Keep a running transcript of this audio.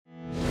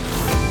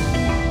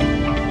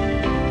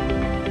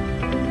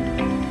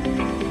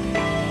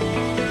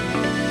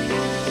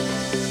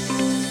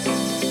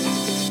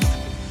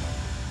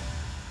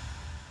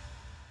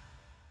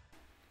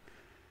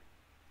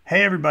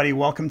Hey, everybody,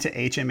 welcome to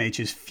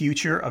HMH's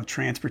Future of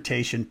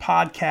Transportation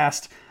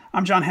podcast.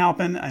 I'm John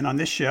Halpin, and on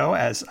this show,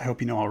 as I hope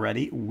you know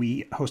already,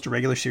 we host a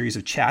regular series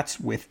of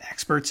chats with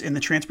experts in the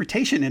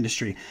transportation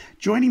industry.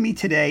 Joining me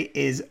today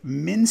is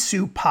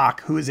Minsoo Pak,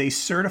 who is a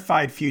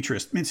certified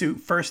futurist. Minsoo,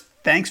 first,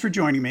 thanks for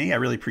joining me. I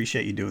really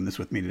appreciate you doing this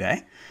with me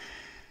today.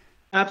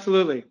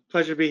 Absolutely.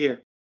 Pleasure to be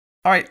here.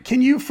 All right.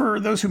 Can you,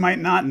 for those who might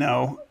not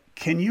know,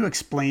 can you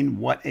explain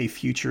what a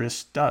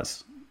futurist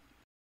does?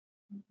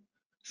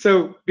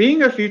 So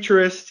being a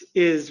futurist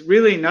is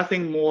really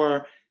nothing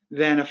more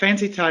than a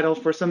fancy title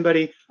for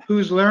somebody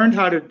who's learned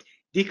how to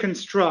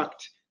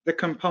deconstruct the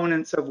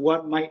components of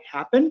what might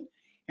happen.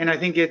 And I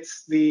think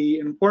it's the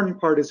important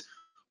part is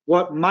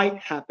what might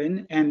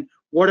happen and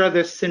what are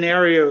the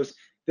scenarios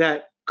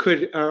that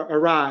could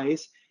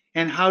arise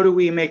and how do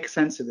we make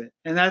sense of it?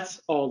 And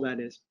that's all that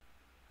is.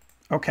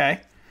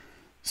 Okay.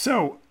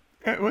 So,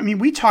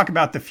 we talk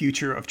about the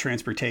future of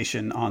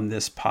transportation on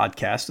this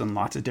podcast on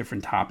lots of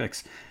different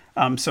topics.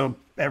 So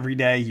every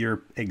day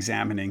you're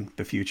examining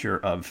the future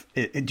of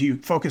it. Do you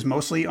focus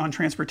mostly on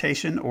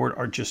transportation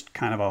or just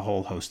kind of a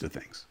whole host of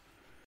things?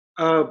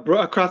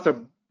 Across a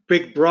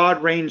big,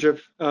 broad range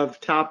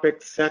of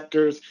topics,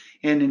 sectors,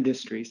 and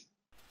industries.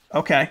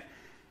 Okay.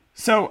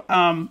 So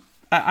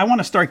I want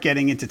to start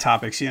getting into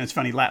topics. You know, it's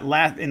funny.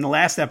 In the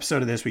last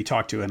episode of this, we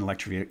talked to an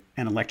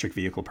electric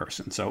vehicle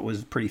person. So it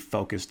was a pretty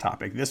focused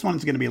topic. This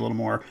one's going to be a little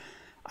more,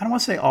 I don't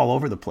want to say all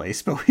over the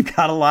place, but we've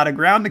got a lot of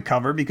ground to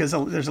cover because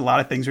there's a lot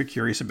of things we're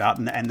curious about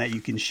and that you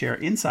can share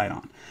insight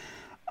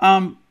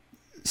on.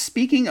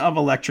 Speaking of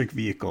electric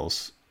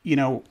vehicles, you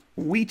know,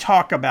 we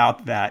talk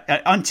about that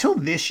until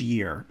this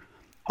year.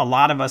 A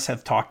lot of us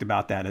have talked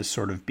about that as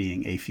sort of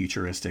being a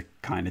futuristic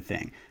kind of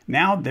thing.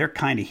 Now they're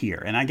kind of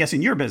here. And I guess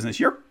in your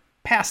business, you're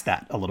past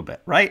that a little bit,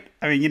 right?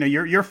 I mean, you know,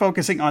 you're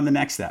focusing on the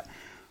next step.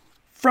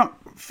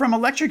 From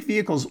electric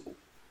vehicles,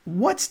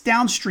 what's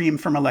downstream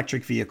from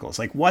electric vehicles?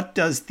 Like, what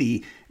does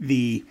the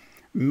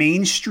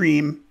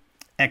mainstream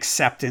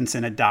acceptance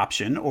and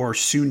adoption, or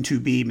soon to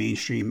be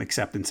mainstream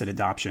acceptance and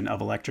adoption of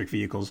electric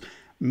vehicles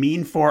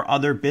mean for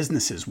other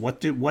businesses?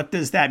 What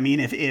does that mean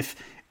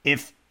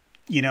if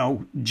you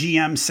know,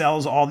 GM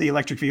sells all the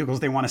electric vehicles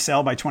they want to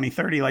sell by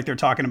 2030, like they're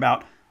talking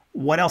about?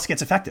 What else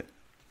gets affected?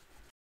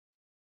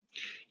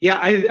 Yeah,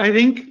 I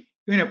think,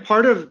 you know,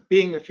 part of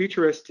being a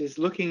futurist is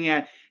looking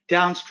at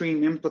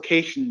downstream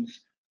implications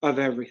of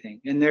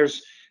everything. And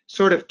there's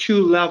sort of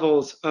two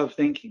levels of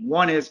thinking.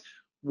 One is,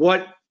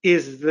 what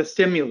is the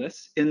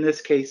stimulus, in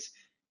this case,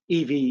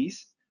 EVs,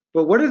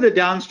 but what are the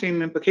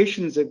downstream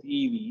implications of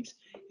EVs?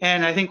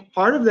 And I think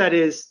part of that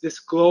is this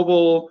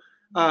global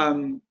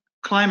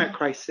climate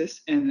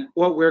crisis and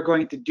what we're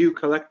going to do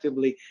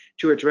collectively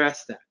to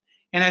address that.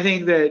 And I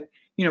think that,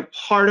 you know,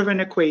 part of an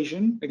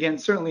equation, again,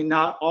 certainly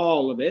not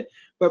all of it,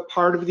 but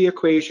part of the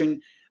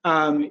equation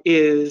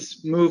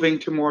is moving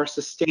to more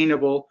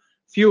sustainable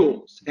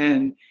fuels.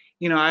 And,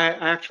 you know, I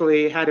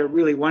actually had a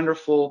really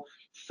wonderful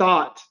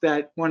thought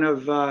that one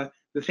of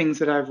the things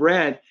that I've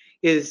read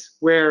is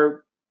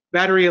where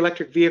battery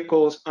electric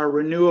vehicles are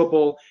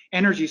renewable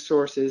energy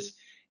sources,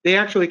 they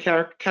actually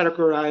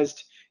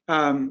categorized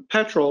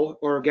petrol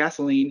or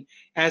gasoline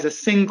as a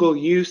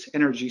single-use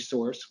energy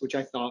source, which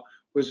I thought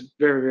was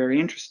very, very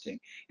interesting.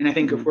 And I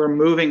think if we're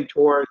moving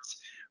towards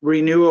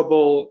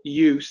renewable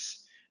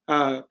use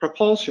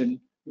propulsion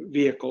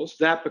vehicles,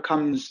 that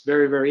becomes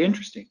very, very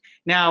interesting.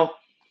 Now,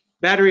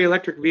 battery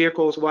electric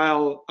vehicles,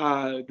 while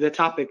the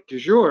topic du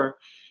jour,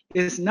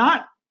 is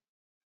not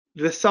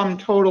the sum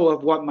total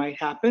of what might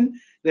happen.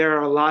 There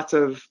are lots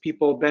of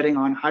people betting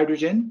on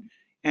hydrogen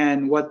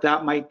and what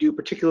that might do,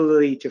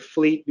 particularly to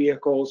fleet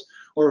vehicles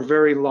or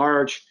very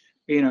large,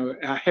 you know,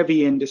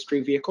 heavy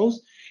industry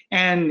vehicles.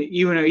 And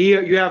you know,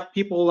 you have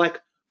people like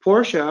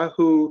Porsche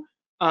who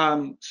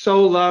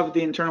so love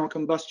the internal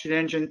combustion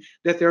engine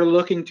that they're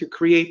looking to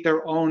create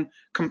their own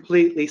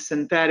completely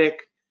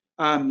synthetic,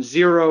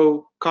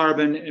 zero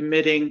carbon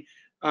emitting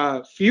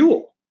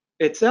fuel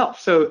itself.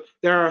 So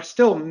there are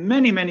still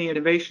many, many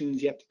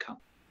innovations yet to come.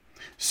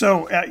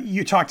 So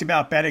you talked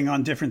about betting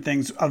on different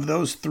things. Of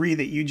those three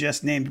that you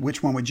just named,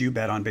 which one would you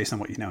bet on based on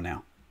what you know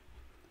now?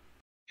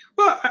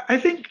 Well, I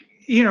think,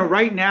 you know,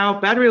 right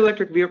now, battery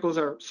electric vehicles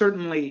are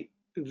certainly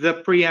the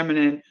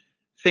preeminent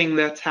thing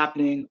that's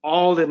happening.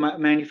 All the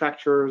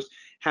manufacturers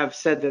have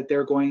said that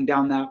they're going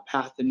down that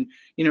path and,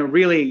 you know,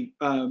 really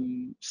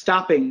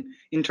stopping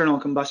internal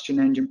combustion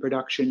engine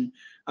production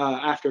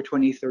after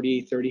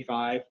 2030,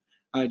 35,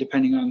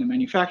 depending on the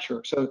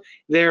manufacturer. So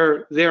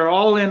they're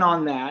all in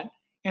on that.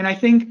 And I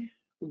think,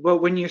 but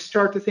when you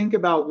start to think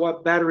about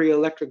what battery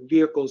electric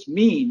vehicles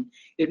mean,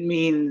 it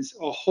means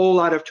a whole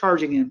lot of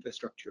charging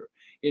infrastructure.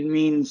 It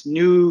means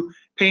new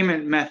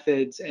payment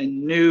methods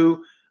and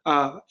new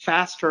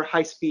faster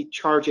high-speed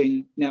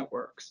charging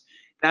networks.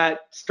 That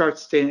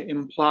starts to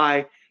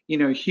imply, you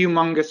know,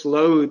 humongous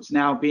loads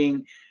now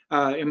being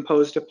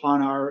imposed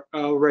upon our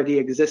already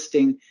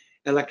existing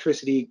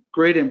electricity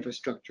grid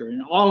infrastructure.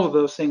 And all of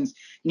those things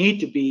need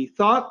to be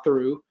thought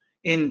through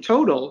in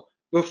total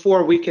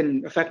before we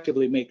can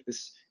effectively make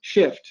this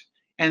shift.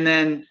 And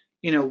then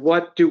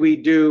what do we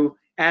do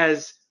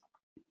as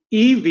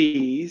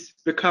EVs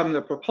become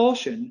the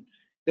propulsion?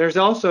 There's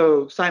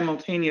also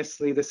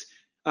simultaneously this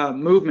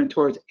movement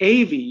towards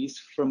AVs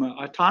from an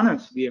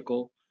autonomous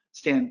vehicle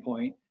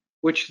standpoint,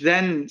 which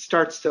then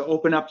starts to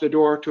open up the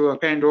door to a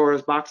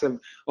Pandora's box of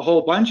a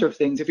whole bunch of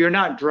things. If you're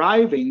not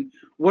driving,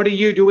 what are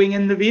you doing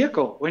in the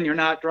vehicle when you're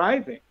not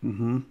driving?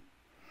 Mm-hmm.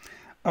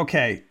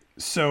 Okay,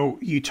 so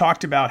you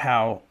talked about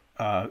how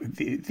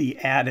the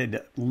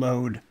added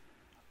load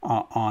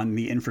on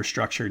the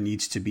infrastructure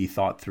needs to be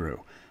thought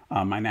through.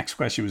 My next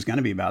question was going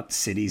to be about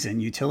cities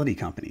and utility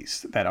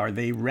companies. That are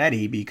they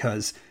ready?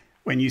 Because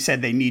when you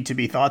said they need to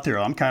be thought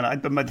through,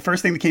 but the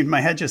first thing that came to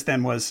my head just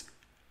then was,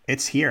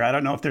 it's here. I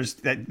don't know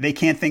if they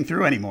can't think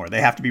through anymore.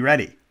 They have to be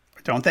ready,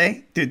 don't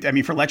they?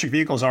 For electric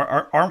vehicles,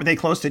 aren't they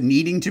close to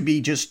needing to be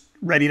just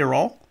ready to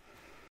roll?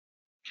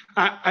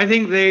 I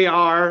think they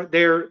are.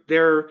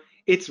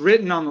 It's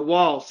written on the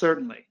wall.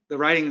 Certainly, the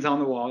writing's on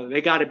the wall.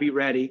 They got to be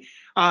ready.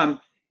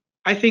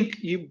 I think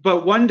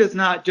but one does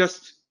not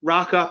just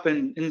rock up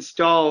and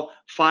install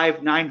 5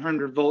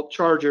 900-volt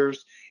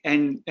chargers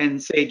and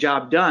say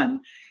job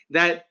done.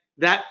 That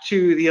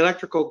to the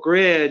electrical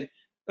grid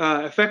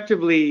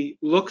effectively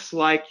looks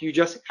like you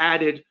just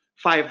added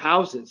 5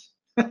 houses.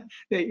 Okay.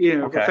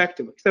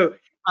 Effectively. So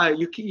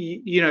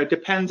it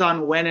depends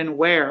on when and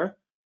where.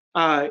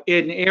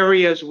 In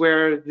areas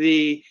where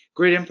the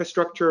grid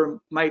infrastructure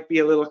might be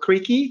a little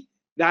creaky,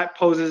 that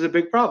poses a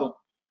big problem.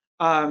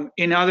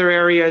 In other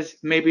areas,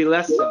 maybe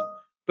less so.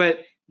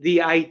 But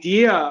the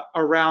idea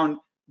around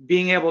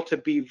being able to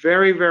be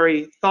very,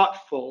 very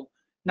thoughtful,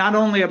 not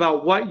only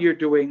about what you're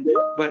doing,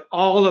 but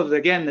all of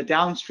the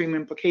downstream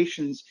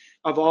implications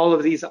of all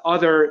of these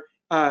other,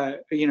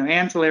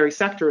 ancillary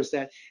sectors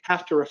that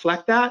have to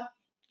reflect that,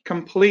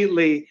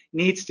 completely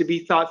needs to be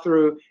thought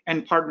through,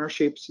 and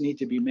partnerships need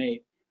to be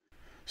made.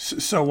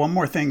 So one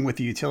more thing with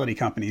the utility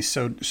companies.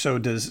 So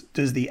does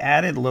the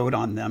added load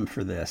on them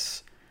for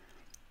this,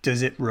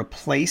 does it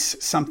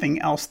replace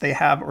something else they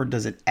have, or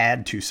does it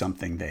add to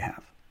something they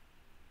have?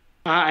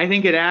 I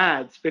think it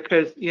adds,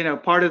 because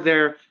part of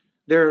their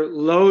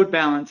load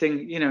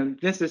balancing.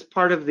 This is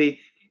part of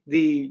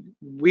the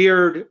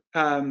weird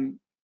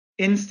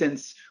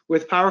instance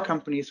with power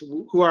companies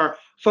who are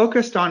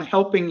focused on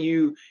helping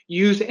you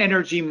use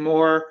energy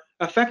more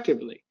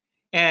effectively.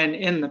 And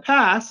in the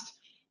past,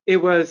 it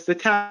was the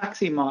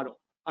taxi model.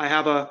 I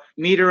have a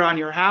meter on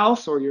your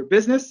house or your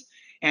business,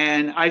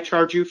 and I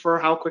charge you for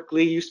how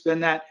quickly you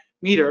spend that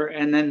meter,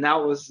 and then that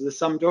was the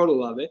sum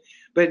total of it.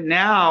 But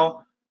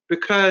now,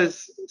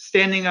 because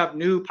standing up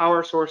new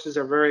power sources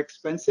are very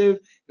expensive,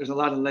 there's a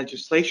lot of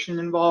legislation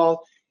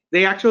involved.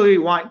 They actually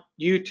want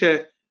you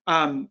to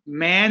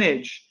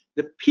manage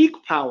the peak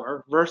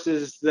power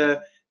versus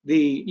the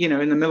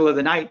in the middle of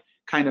the night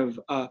kind of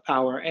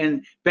power,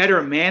 and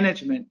better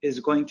management is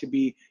going to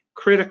be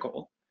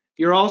critical.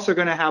 You're also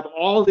going to have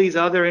all these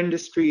other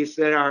industries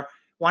that are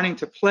wanting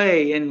to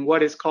play in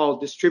what is called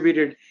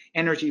distributed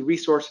energy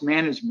resource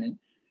management,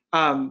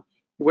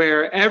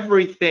 where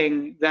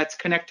everything that's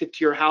connected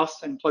to your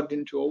house and plugged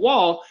into a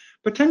wall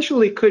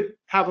potentially could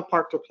have a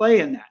part to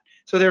play in that.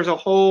 So there's a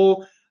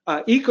whole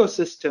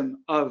ecosystem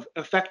of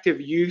effective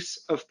use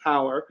of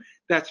power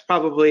that's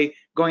probably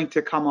going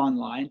to come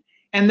online.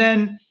 And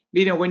then,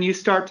 when you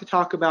start to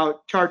talk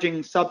about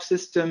charging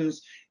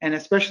subsystems, and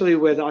especially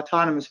with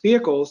autonomous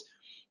vehicles,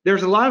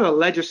 there's a lot of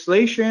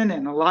legislation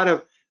and a lot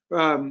of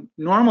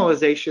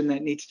normalization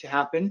that needs to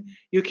happen.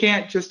 You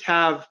can't just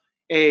have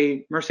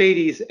a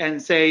Mercedes and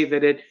say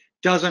that it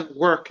doesn't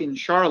work in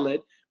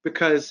Charlotte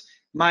because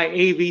my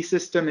AV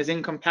system is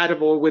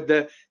incompatible with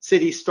the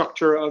city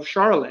structure of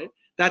Charlotte.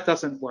 That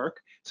doesn't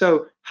work.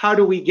 So how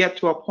do we get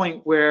to a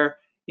point where,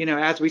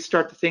 as we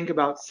start to think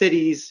about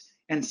cities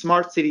and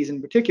smart cities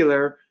in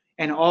particular,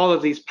 and all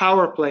of these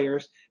power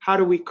players, how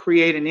do we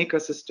create an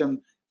ecosystem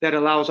that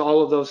allows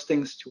all of those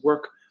things to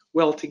work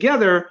well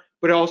together,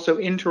 but also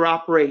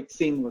interoperate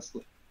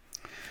seamlessly?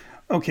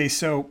 Okay,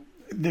 so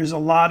there's a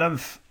lot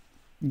of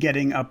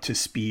getting up to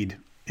speed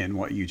in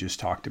what you just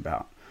talked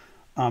about.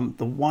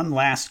 The one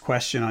last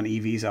question on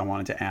EVs I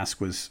wanted to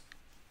ask was,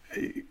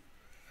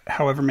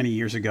 however many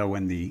years ago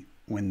when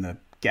the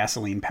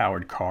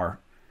gasoline-powered car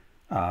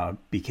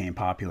became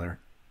popular,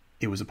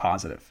 it was a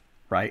positive,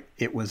 right?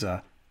 It was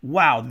a,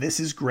 wow, this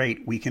is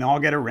great. We can all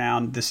get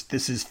around.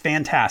 This is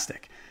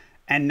fantastic.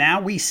 And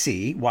now we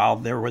see, while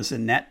there was a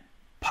net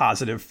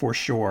positive for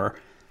sure,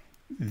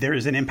 there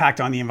is an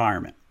impact on the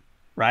environment,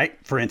 right?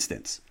 For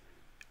instance,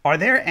 are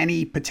there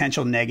any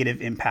potential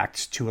negative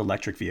impacts to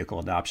electric vehicle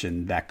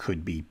adoption that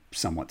could be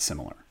somewhat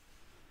similar?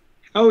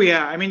 Oh,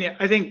 yeah.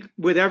 I think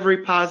with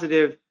every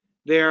positive,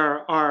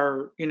 there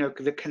are,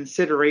 the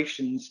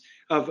considerations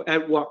of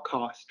at what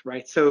cost,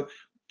 right? So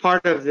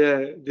part of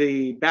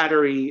the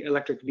battery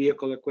electric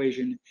vehicle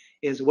equation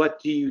is,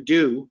 what do you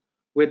do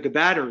with the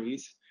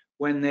batteries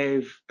when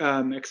they've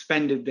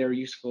expended their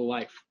useful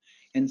life?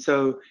 And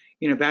so,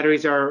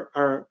 batteries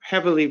are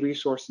heavily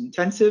resource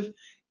intensive.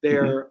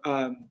 They're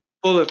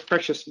full of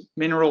precious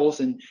minerals,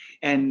 and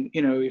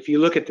if you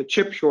look at the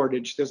chip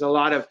shortage, there's a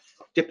lot of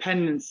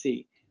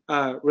dependency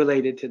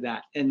related to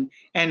that. And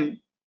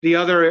the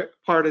other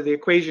part of the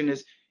equation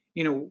is,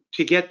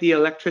 to get the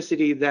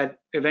electricity that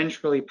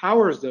eventually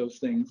powers those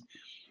things,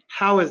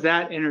 how is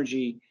that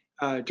energy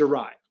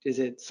derived? Is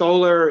it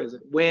solar? Is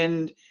it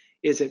wind?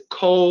 Is it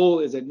coal?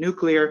 Is it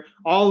nuclear?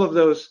 All of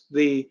those,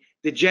 the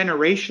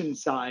generation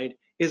side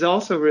is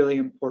also really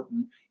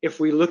important if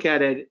we look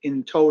at it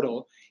in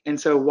total. And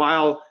so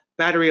while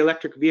battery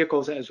electric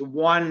vehicles as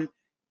one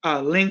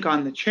link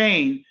on the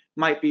chain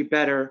might be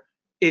better,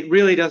 it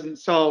really doesn't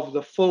solve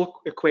the full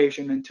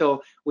equation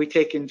until we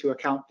take into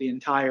account the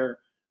entire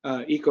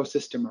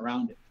ecosystem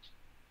around it.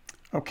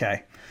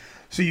 Okay.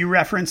 So you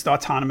referenced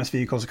autonomous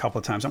vehicles a couple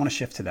of times. I want to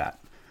shift to that.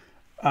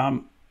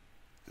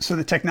 So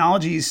the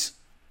technology's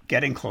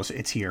getting closer.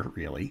 It's here,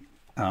 really.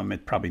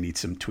 It probably needs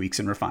some tweaks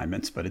and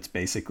refinements, but it's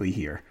basically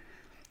here.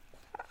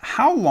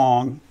 How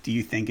long do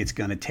you think it's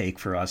going to take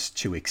for us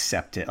to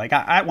accept it? Like,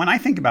 when I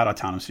think about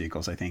autonomous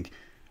vehicles, I think,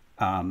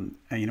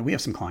 we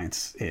have some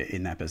clients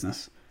in that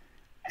business,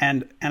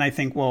 and I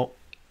think, well,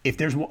 if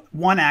there's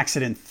one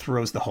accident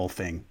throws the whole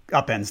thing,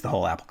 upends the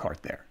whole apple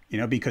cart there,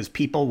 because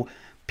people,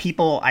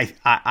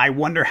 I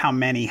wonder how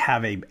many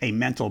have a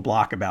mental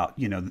block about,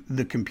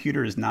 the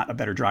computer is not a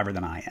better driver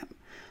than I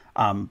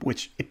am,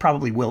 which it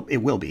probably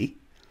will be.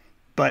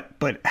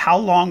 But how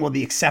long will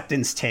the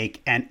acceptance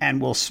take,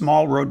 and will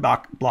small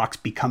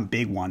roadblocks become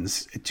big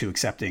ones to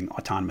accepting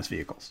autonomous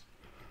vehicles?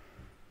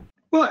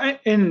 Well,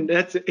 and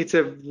it's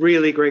a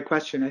really great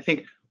question. I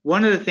think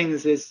one of the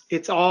things is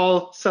it's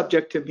all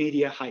subject to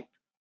media hype,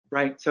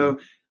 right? So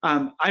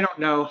I don't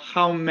know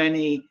how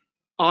many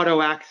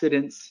auto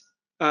accidents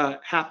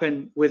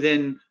happen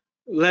within,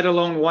 let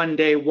alone one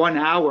day, 1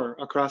 hour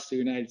across the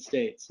United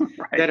States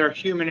right, that are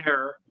human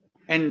error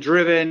and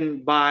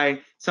driven by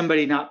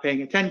somebody not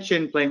paying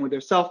attention, playing with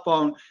their cell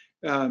phone,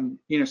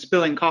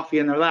 spilling coffee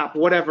in their lap,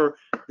 whatever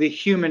the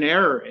human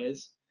error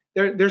is.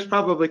 There's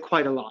probably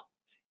quite a lot.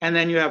 And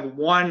then you have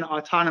one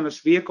autonomous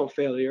vehicle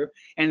failure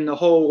and the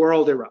whole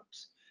world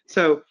erupts.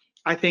 So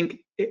I think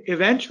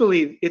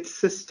eventually it's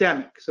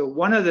systemic. So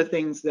one of the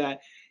things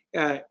that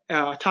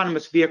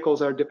autonomous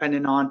vehicles are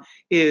dependent on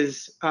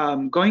is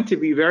going to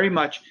be very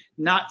much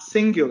not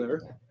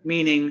singular,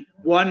 meaning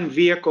one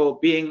vehicle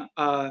being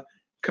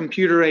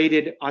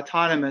computer-aided,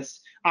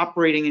 autonomous,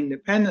 operating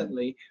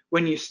independently.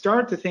 When you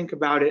start to think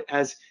about it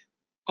as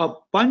a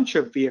bunch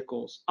of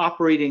vehicles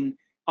operating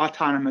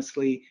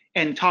autonomously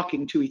and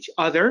talking to each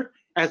other,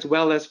 as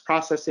well as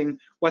processing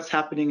what's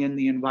happening in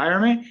the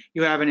environment,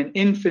 you have an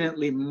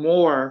infinitely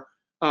more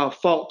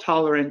fault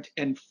tolerant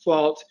and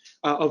fault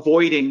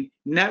avoiding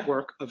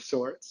network of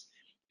sorts.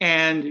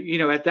 And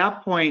at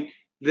that point,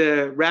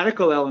 the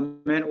radical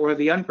element or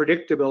the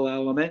unpredictable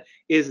element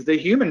is the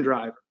human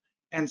driver.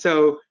 And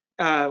so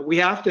we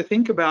have to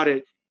think about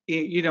it,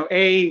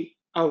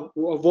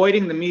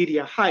 avoiding the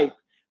media hype,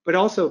 but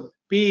also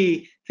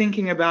B,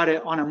 thinking about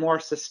it on a more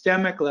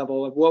systemic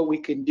level of what we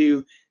can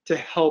do to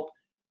help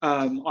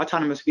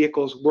autonomous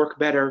vehicles work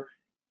better,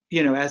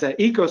 as an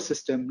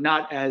ecosystem,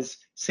 not as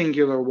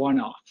singular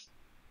one-offs.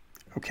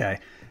 Okay.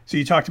 So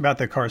you talked about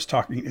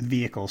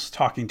vehicles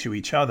talking to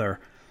each other.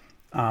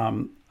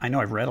 I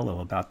know I've read a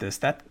little about this.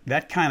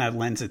 That kind of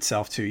lends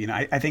itself to,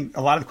 I think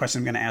a lot of the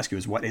questions I'm going to ask you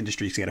is what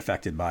industries get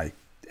affected by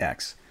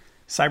X.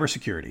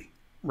 Cybersecurity,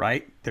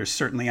 right? There's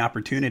certainly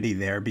opportunity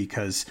there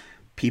because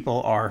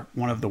people are,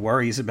 one of the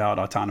worries about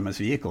autonomous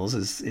vehicles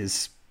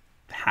is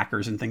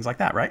hackers and things like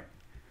that, right?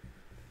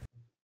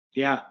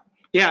 Yeah.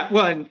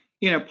 Well, and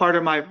part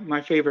of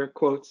my favorite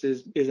quotes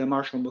is a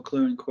Marshall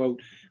McLuhan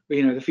quote.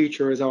 The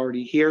future is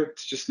already here.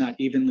 It's just not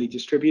evenly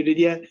distributed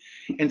yet.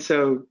 And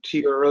so, to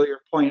your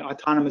earlier point,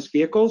 autonomous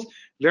vehicles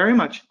very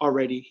much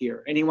already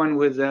here. Anyone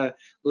with the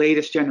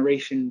latest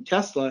generation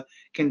Tesla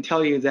can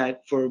tell you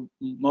that for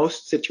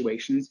most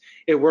situations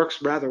it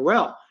works rather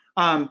well.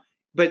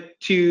 But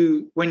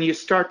when you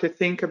start to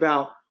think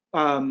about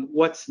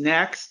what's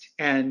next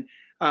and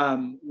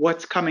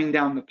what's coming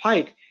down the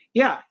pike,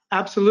 yeah,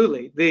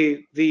 absolutely.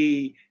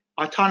 The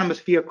autonomous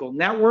vehicle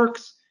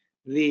networks,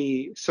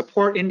 the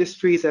support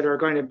industries that are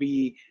going to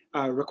be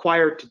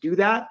required to do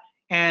that,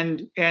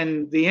 and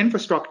the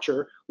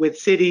infrastructure with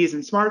cities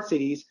and smart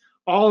cities,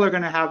 all are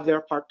going to have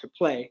their part to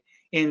play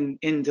in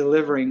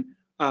delivering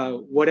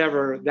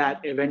whatever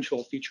that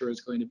eventual future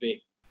is going to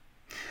be.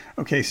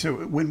 Okay, so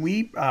when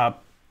we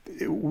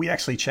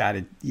actually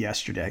chatted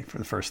yesterday for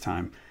the first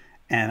time,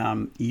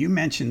 and you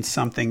mentioned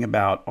something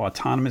about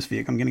autonomous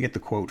vehicles. I'm going to get the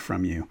quote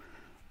from you.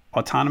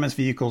 Autonomous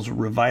vehicles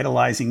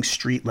revitalizing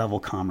street level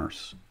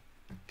commerce.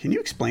 Can you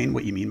explain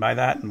what you mean by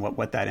that and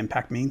what that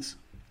impact means?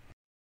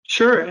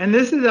 Sure. And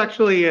this is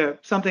actually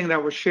something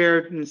that was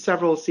shared in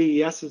several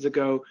CESs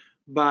ago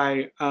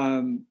by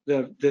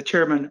the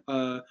chairman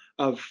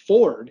of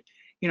Ford.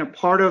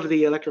 Part of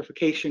the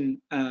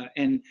electrification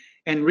and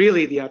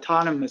really the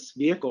autonomous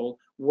vehicle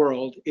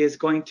world is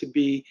going to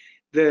be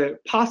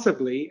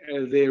possibly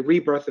the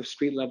rebirth of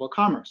street level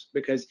commerce,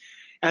 because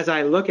as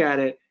I look at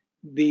it,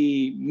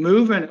 the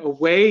movement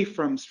away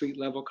from street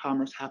level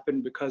commerce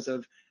happened because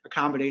of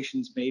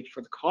accommodations made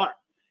for the car.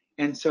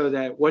 And so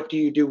that what do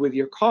you do with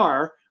your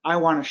car? I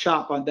want to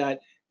shop on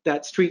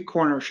that street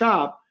corner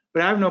shop,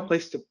 but I have no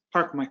place to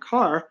park my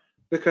car Mhm.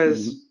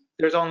 because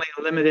there's only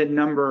a limited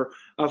number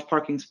of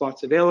parking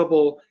spots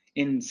available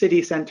in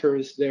city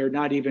centers. They're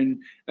not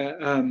even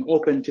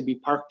open to be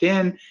parked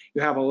in.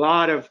 You have a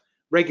lot of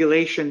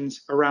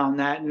regulations around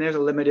that, and there's a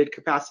limited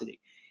capacity.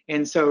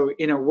 And so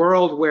in a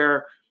world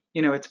where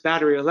it's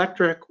battery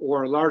electric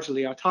or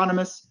largely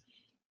autonomous,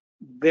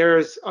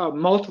 there's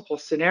multiple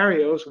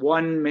scenarios.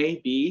 One may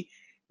be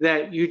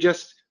that you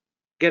just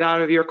get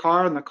out of your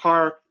car and the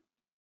car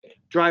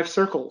drives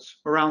circles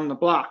around the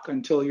block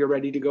until you're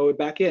ready to go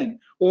back in.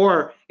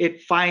 Or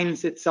it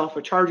finds itself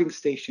a charging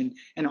station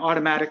and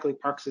automatically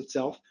parks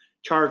itself,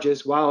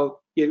 charges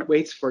while it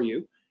waits for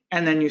you,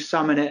 and then you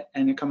summon it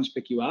and it comes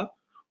pick you up.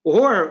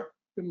 Or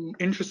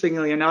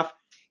interestingly enough,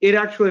 it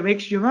actually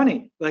makes you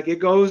money. Like it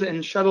goes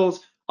and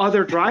shuttles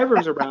other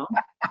drivers around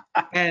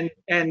and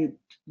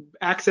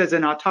acts as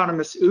an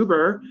autonomous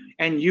Uber,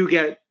 and you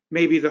get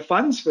maybe the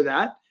funds for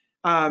that.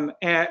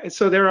 And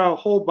so there are a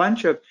whole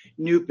bunch of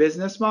new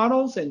business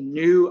models and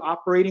new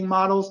operating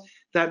models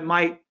that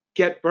might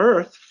get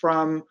birth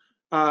from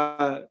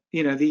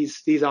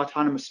these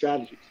autonomous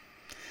strategies.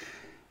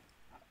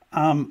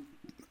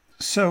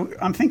 So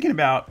I'm thinking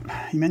about,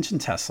 you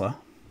mentioned Tesla,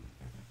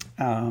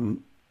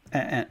 and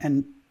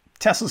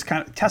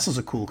Tesla's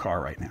a cool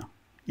car right now.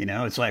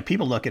 It's like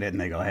people look at it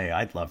and they go, "Hey,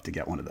 I'd love to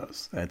get one of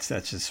those." That's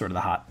just sort of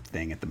the hot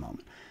thing at the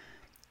moment.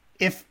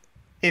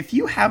 If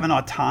you have an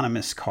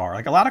autonomous car,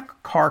 like a lot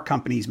of car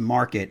companies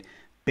market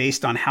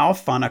based on how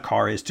fun a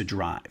car is to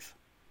drive.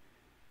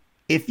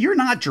 If you're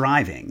not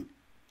driving,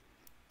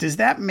 does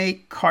that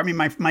make car? I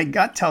mean, my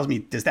gut tells me,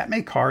 does that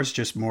make cars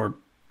just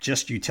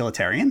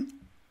utilitarian?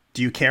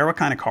 Do you care what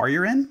kind of car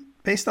you're in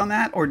based on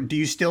that, or do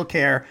you still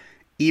care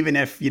even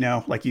if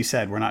like you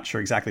said, we're not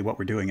sure exactly what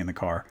we're doing in the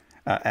car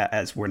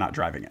as we're not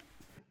driving it?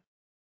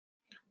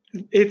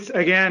 It's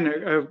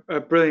again a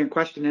brilliant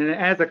question, and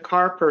as a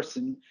car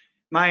person,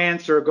 my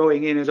answer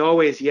going in is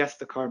always yes.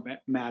 The car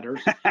matters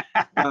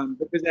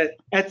because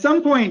at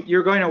some point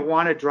you're going to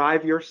want to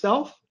drive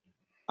yourself.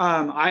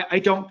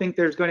 I don't think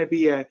there's going to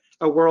be a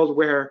world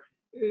where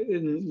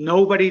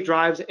nobody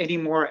drives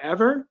anymore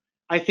ever.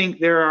 I think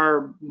there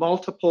are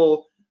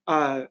multiple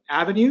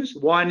avenues.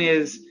 One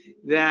is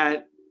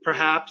that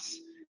perhaps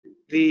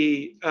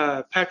the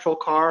petrol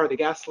car or the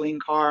gasoline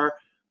car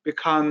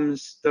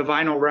becomes the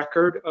vinyl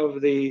record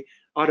of the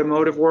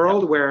automotive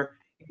world, where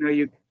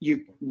you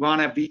run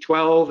a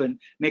V12 and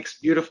makes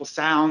beautiful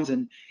sounds,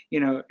 and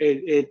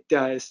it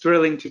is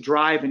thrilling to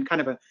drive in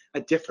kind of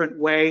a different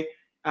way.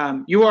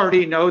 You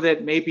already know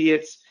that maybe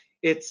it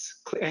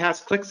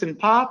has clicks and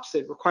pops.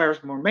 It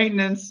requires more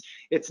maintenance.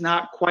 It's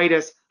not quite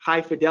as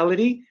high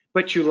fidelity,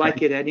 but you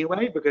like it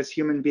anyway because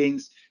human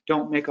beings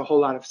don't make a whole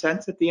lot of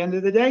sense at the end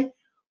of the day.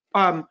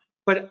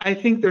 But I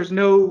think there's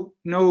no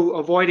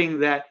avoiding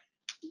that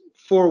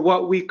for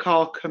what we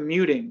call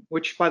commuting,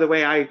 which, by the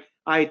way,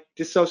 I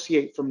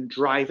dissociate from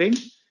driving.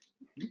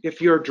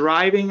 If you're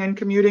driving and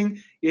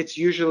commuting, it's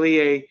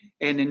usually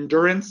an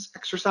endurance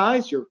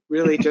exercise. You're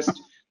really just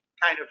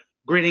kind of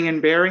grinning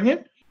and bearing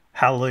it.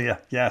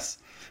 Hallelujah. Yes.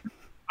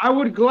 I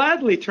would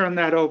gladly turn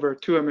that over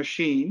to a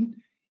machine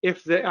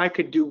if I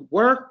could do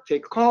work,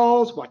 take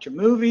calls, watch a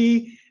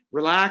movie,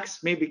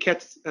 relax, maybe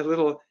catch a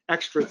little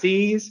extra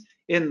Z's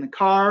in the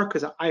car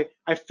because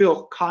I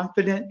feel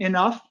confident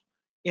enough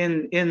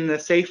in the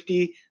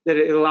safety that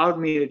it allowed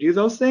me to do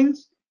those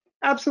things.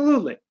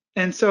 Absolutely.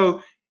 And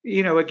so,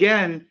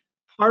 again,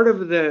 part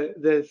of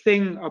the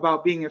thing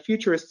about being a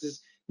futurist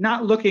is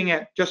not looking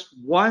at just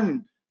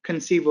one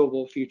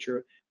conceivable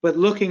future, but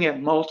looking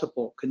at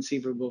multiple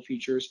conceivable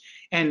futures.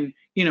 And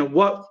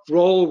what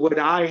role would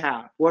I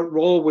have? What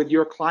role would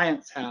your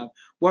clients have?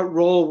 What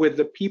role would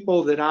the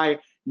people that I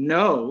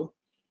know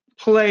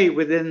play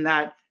within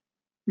that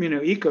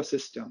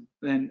ecosystem,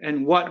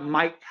 and what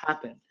might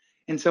happen?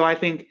 And so I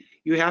think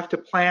you have to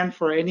plan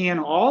for any and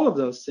all of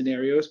those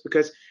scenarios,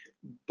 because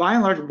by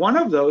and large, one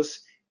of those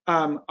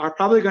are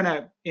probably going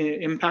to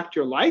impact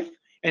your life,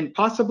 and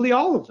possibly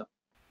all of them.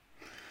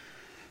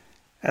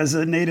 As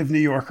a native New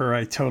Yorker,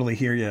 I totally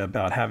hear you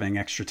about having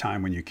extra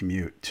time when you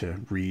commute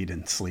to read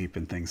and sleep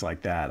and things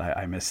like that.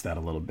 I miss that a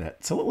little bit.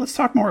 So let's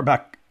talk more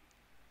about,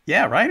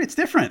 yeah, right? It's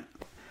different.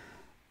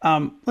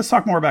 Let's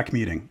talk more about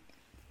commuting.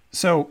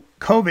 So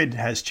COVID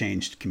has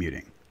changed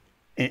commuting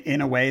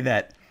in a way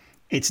that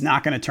it's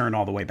not going to turn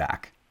all the way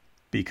back,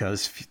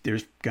 because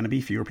there's going to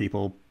be fewer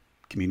people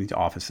commuting to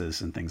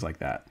offices and things like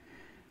that.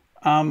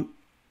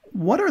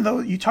 What are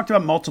those? You talked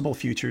about multiple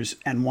futures,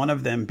 and one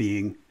of them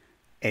being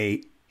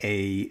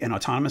an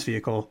autonomous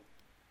vehicle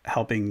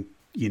helping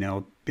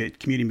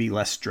commuting be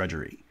less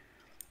drudgery.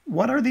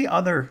 What are the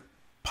other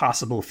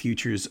possible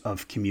futures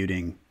of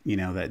commuting?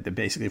 That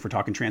basically, if we're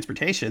talking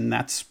transportation,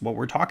 that's what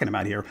we're talking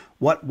about here.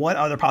 What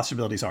other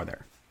possibilities are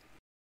there?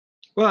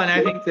 Well, and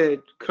I think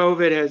that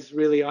COVID has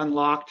really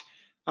unlocked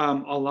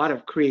a lot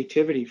of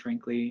creativity,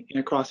 frankly,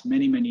 across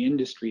many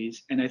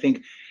industries. And I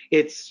think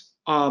it's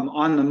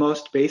on the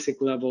most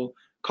basic level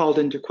called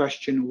into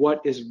question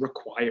what is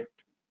required,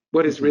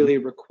 what is Hmm. really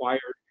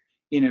required.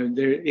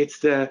 It's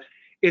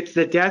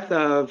the death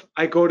of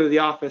I go to the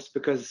office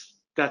because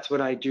that's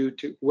what I do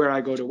to where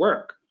I go to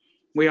work.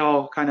 We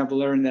all kind of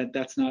learn that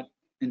that's not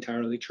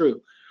entirely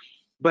true.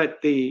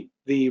 But the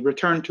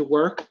return to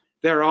work,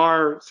 there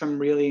are some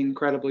really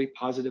incredibly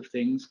positive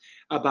things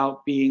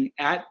about being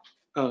at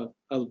a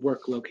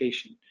work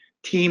location,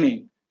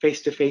 teaming,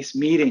 face-to-face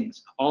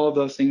meetings, all of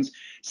those things.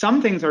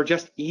 Some things are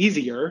just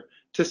easier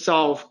to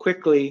solve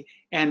quickly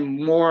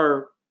and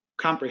more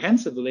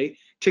comprehensively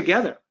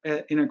together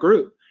in a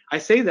group. I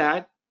say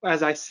that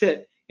as I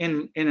sit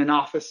in an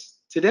office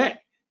today,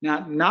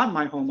 not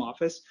my home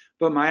office,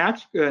 but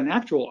an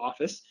actual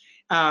office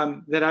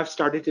that I've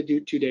started to do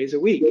 2 days a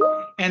week.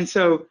 And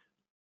so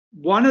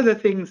one of the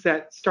things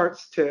that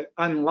starts to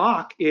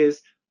unlock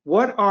is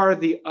what are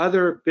the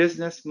other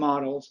business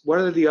models? What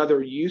are the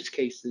other use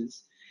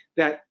cases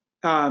that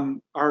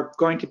are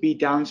going to be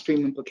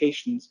downstream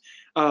implications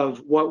of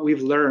what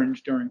we've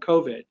learned during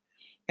COVID?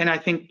 And I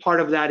think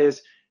part of that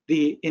is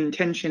the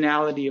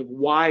intentionality of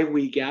why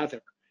we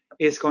gather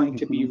is going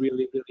to be Hmm.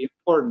 really, really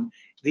important.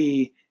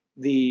 The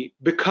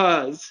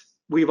because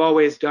we've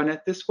always done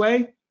it this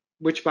way,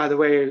 which by the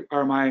way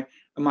are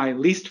my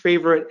least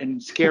favorite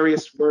and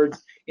scariest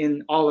words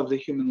in all of the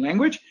human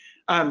language.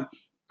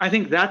 I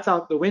think that's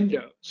out the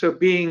window. So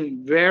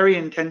being very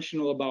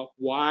intentional about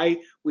why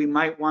we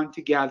might want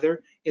to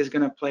gather is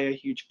going to play a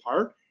huge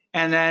part.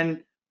 And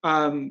then,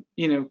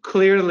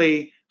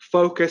 clearly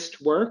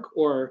focused work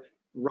or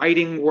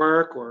writing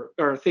work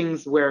or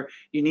things where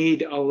you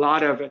need a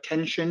lot of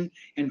attention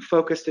and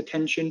focused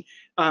attention,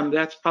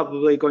 that's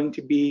probably going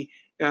to be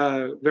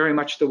very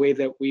much the way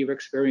that we've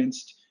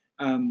experienced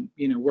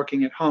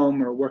working at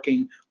home or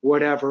working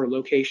whatever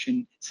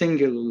location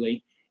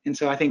singularly. And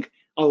so I think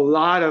a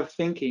lot of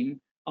thinking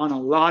on a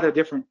lot of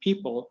different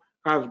people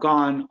have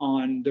gone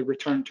on the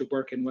return to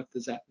work and what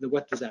does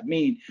that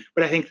mean.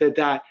 But I think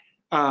that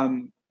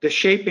the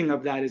shaping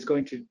of that is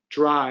going to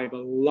drive a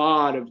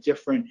lot of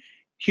different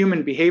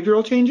human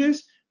behavioral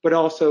changes, but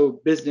also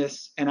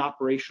business and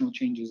operational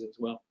changes as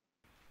well.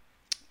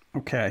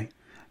 Okay.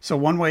 So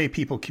one way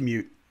people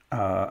commute,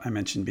 I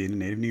mentioned being a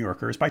native New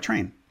Yorker, is by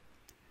train.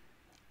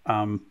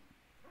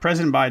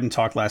 President Biden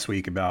talked last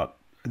week about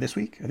this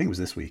week, I think it was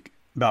this week,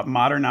 about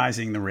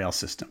modernizing the rail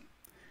system.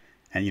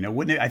 And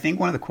wouldn't it? I think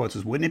one of the quotes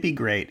was, "Wouldn't it be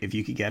great if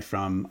you could get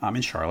from I'm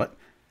in Charlotte.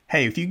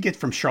 Hey, if you could get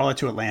from Charlotte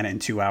to Atlanta in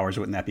 2 hours,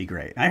 wouldn't that be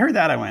great?" And I heard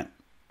that, I went,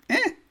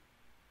 eh.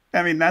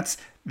 I mean,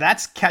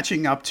 that's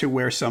catching up to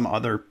where some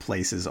other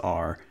places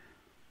are.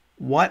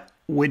 What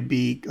would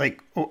be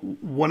like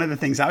one of the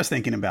things I was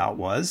thinking about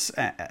was,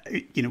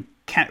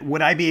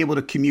 would I be able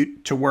to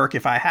commute to work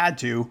if I had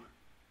to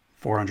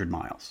 400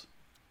 miles?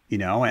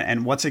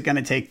 And what's it going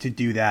to take to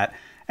do that?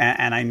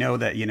 And I know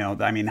that,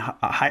 I mean,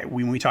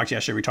 when we talked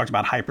yesterday, we talked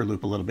about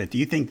Hyperloop a little bit. Do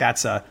you think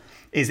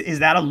is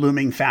that a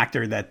looming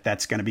factor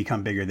that's going to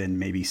become bigger than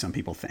maybe some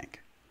people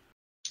think?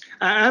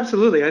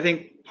 Absolutely. I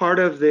think part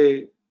of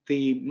the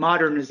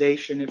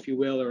modernization, if you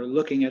will, or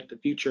looking at the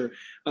future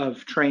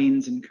of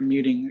trains and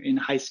commuting in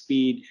high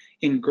speed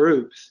in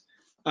groups,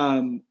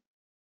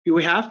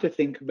 we have to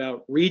think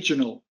about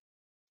regional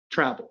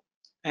travel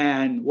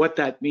and what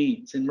that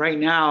means. And right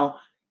now,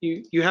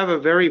 you have a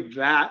very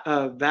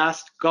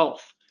vast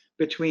gulf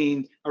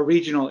between a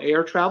regional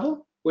air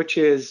travel, which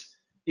is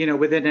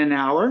within an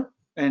hour,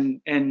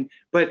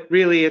 but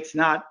really it's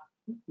not.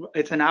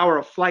 It's an hour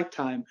of flight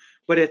time,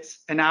 but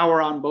it's an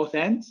hour on both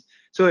ends.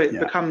 So it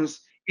Yeah.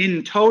 becomes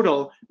in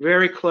total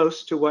very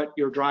close to what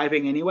you're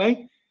driving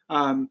anyway.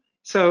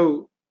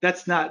 So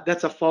that's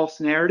a false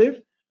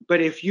narrative.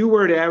 But if you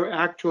were to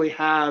actually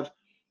have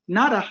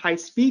not a high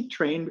speed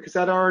train, because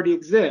that already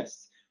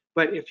exists,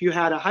 but if you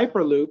had a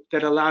hyperloop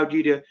that allowed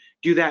you to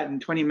do that in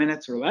 20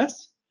 minutes or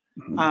less,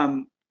 Mhm.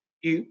 um,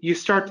 you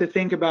start to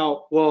think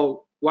about,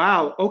 well,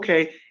 wow,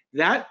 okay,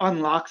 that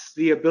unlocks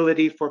the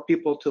ability for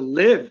people to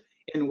live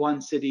in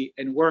one city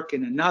and work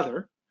in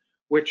another,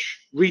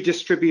 which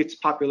redistributes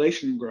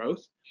population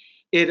growth.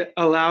 It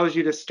allows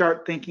you to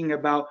start thinking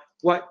about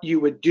what you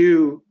would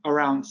do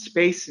around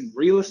space and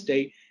real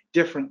estate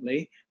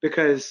differently,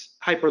 because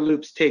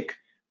hyperloops take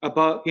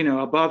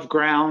above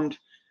ground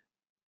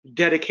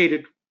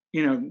dedicated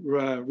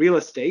real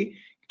estate.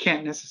 You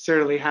can't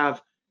necessarily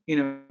have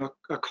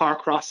a car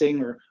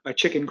crossing or a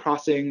chicken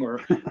crossing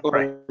Right.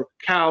 or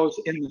cows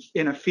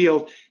in a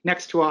field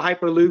next to a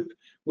hyperloop,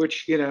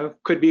 which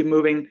could be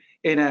moving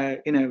in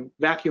a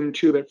vacuum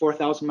tube at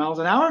 4,000 miles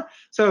an hour.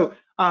 So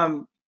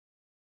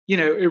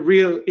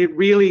it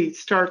really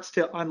starts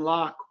to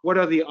unlock what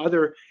are the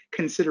other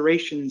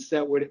considerations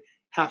that would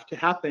have to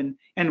happen,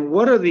 and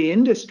what are the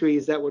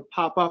industries that would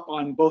pop up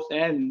on both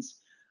ends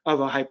of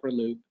a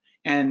hyperloop,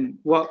 and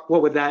what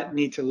would that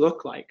need to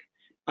look like?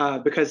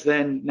 Because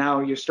then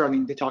now you're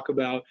starting to talk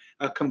about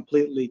a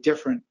completely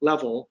different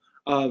level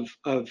of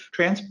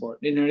transport,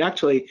 and it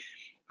actually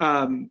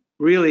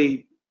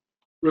really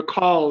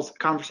recalls a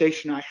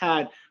conversation I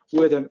had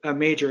with a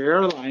major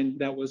airline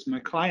that was my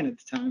client at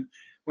the time,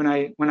 when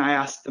I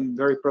asked them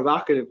very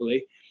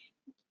provocatively,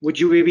 would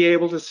you be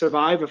able to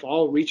survive if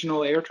all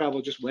regional air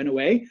travel just went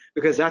away?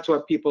 Because that's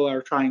what people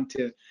are trying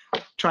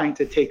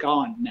to take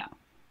on now.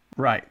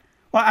 Right.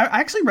 Well, I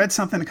actually read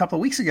something a couple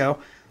of weeks ago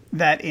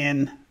that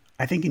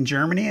I think in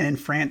Germany and in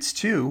France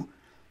too,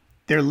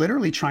 they're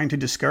literally trying to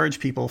discourage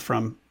people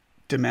from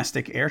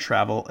domestic air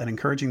travel and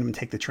encouraging them to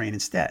take the train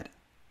instead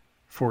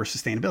for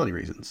sustainability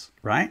reasons,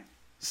 right?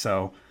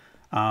 So,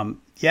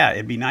 yeah,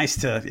 it'd be nice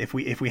to if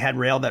we had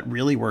rail that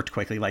really worked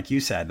quickly, like you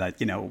said. That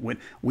when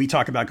we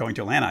talk about going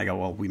to Atlanta, I go,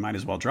 well, we might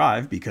as well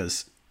drive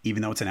because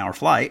even though it's an hour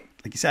flight,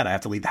 like you said, I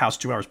have to leave the house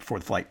 2 hours before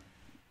the flight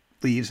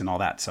leaves and all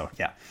that. So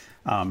yeah,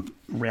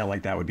 rail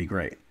like that would be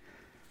great.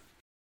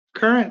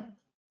 Current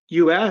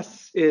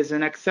US is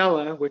an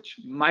Excella, which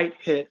might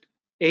hit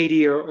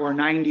 80 or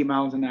 90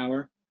 miles an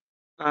hour.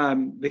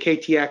 The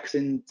KTX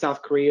in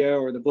South Korea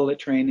or the bullet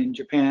train in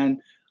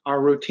Japan are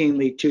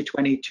routinely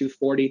 220,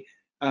 240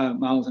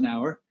 miles an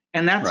hour.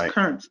 And that's Right.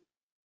 current.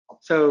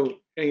 So,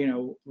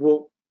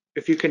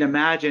 if you can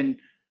imagine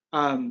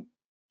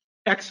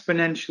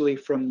exponentially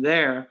from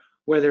there,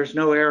 where there's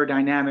no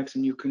aerodynamics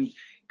and you can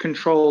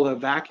control a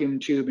vacuum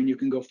tube and you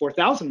can go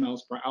 4,000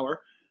 miles per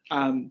hour,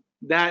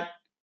 that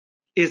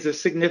is a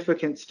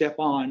significant step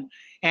on.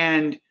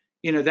 And,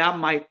 that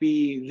might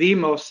be the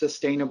most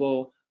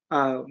sustainable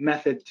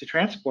method to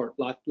transport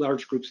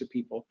large groups of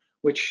people,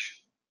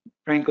 which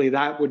frankly,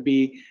 that would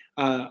be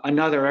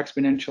another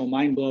exponential,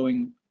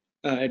 mind-blowing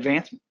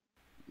advancement.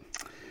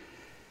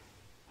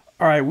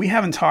 All right, we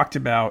haven't talked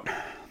about,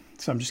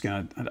 so I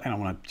don't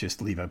want to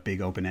just leave a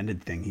big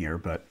open-ended thing here,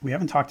 but we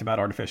haven't talked about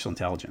artificial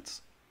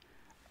intelligence.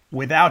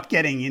 Without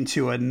getting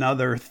into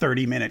another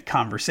 30-minute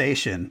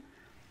conversation,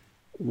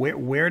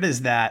 where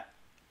does that,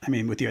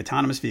 with the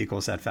autonomous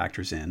vehicles that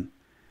factors in,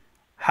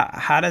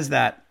 how does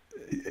that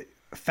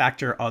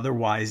factor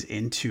otherwise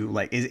into,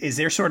 like, is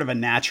there sort of a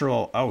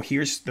natural,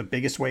 here's the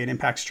biggest way it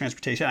impacts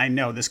transportation? I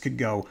know this could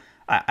go,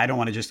 I don't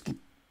want to just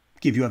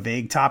give you a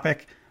vague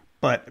topic,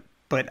 but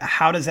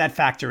how does that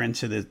factor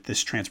into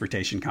this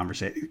transportation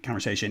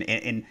conversation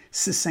and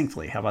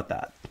succinctly? How about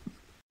that?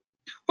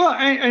 Well,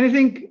 I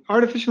think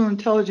artificial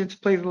intelligence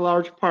plays a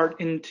large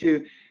part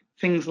into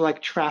things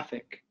like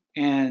traffic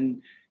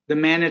and the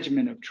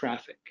management of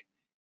traffic.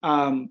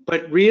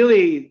 But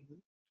really,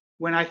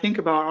 when I think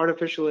about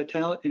artificial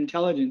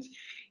intelligence,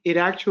 it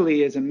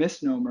actually is a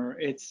misnomer.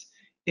 It's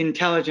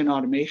intelligent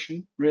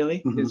automation,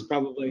 really, is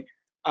probably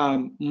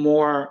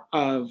more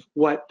of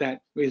what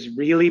that is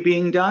really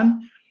being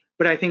done.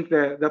 But I think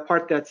the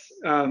part that's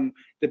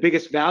the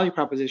biggest value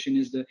proposition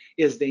is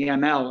the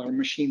ML or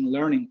machine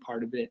learning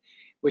part of it,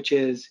 which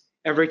is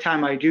every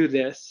time I do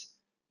this,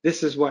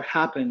 this is what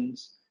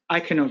happens. I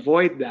can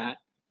avoid that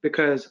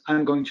because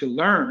I'm going to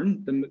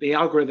learn, the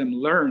algorithm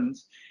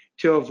learns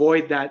to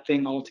avoid that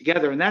thing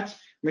altogether. And that's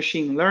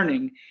machine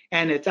learning.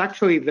 And it's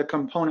actually the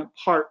component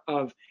part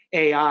of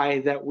AI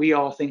that we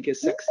all think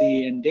is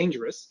sexy and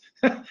dangerous,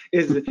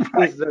 is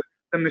the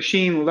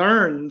machine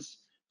learns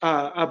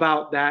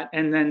about that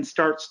and then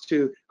starts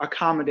to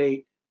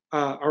accommodate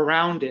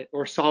around it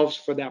or solves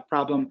for that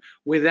problem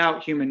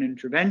without human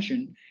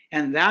intervention.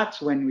 And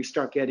that's when we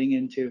start getting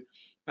into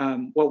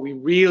what we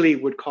really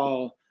would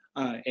call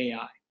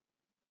AI.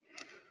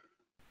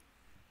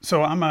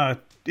 So I'm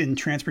in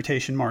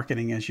transportation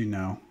marketing, as you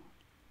know.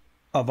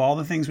 Of all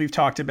the things we've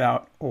talked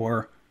about,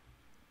 or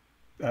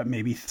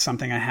maybe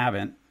something I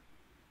haven't,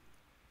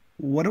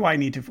 what do I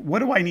need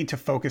to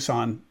focus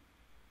on?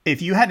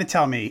 If you had to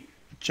tell me,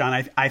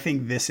 John, I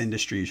think this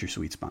industry is your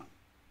sweet spot.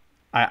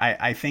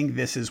 I think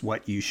this is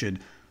what you should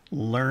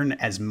learn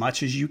as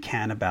much as you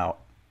can about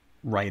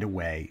right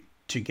away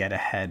to get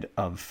ahead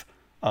of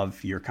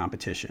your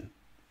competition.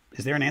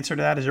 Is there an answer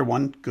to that? Is there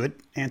one good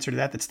answer to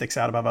that sticks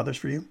out above others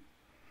for you?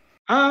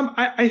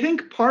 I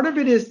think part of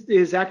it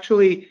is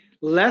actually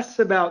less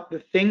about the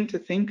thing to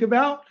think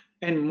about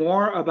and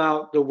more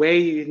about the way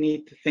you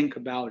need to think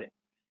about it,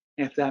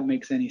 if that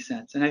makes any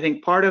sense. And I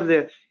think part of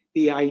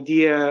the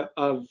idea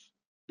of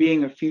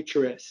being a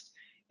futurist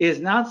is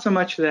not so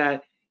much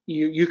that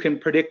you can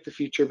predict the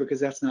future, because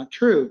that's not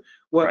true.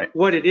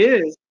 What it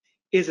is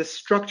a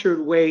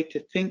structured way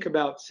to think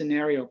about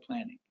scenario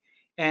planning.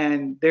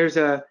 And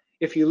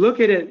if you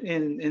look at it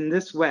in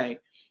this way,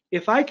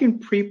 if I can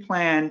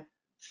pre-plan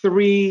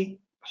 3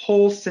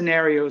 whole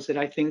scenarios that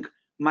I think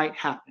might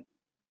happen,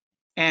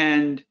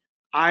 and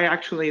I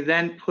actually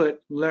then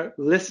put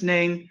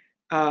listening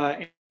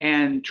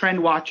and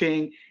trend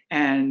watching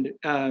and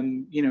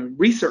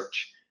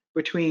research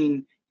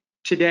between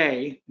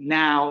today,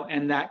 now,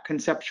 and that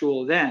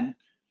conceptual then,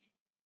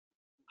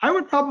 I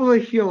would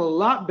probably feel a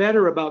lot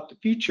better about the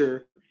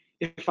future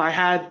if I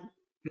had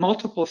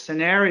multiple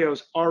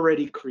scenarios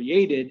already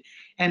created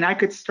and I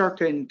could start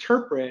to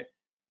interpret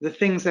the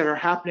things that are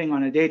happening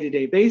on a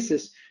day-to-day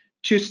basis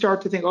to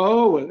start to think,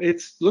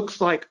 it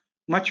looks like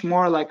much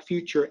more like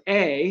future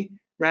A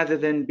rather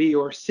than B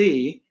or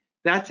C.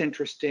 That's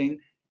interesting.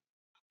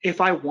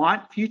 If I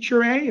want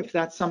future A, if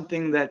that's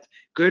something that's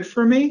good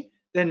for me,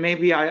 then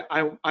maybe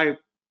I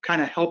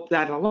kind of help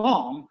that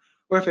along.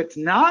 Or if it's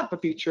not the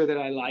future that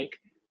I like,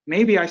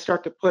 maybe I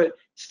start to put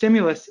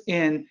stimulus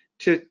in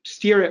to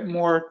steer it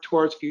more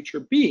towards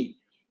future B,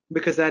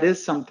 because that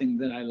is something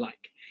that I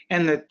like.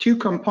 And the two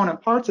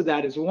component parts of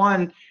that is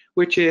one,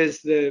 which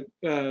is the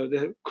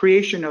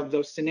creation of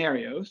those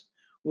scenarios.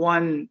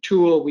 One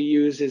tool we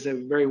use is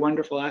a very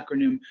wonderful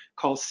acronym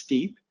called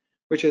STEEP,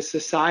 which is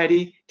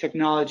society,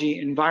 technology,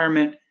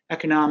 environment,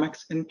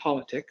 economics, and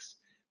politics.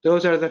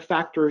 Those are the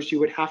factors you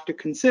would have to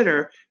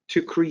consider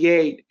to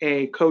create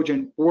a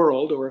cogent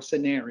world or a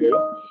scenario.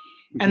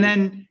 And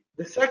then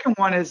the second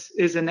one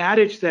is an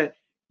adage that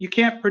you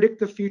can't predict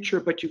the future,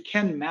 but you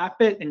can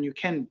map it and you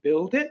can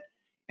build it.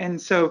 And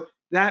so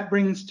that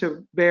brings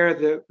to bear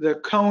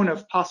the cone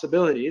of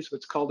possibilities,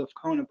 what's called a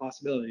cone of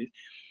possibilities.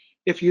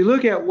 If you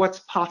look at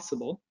what's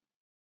possible,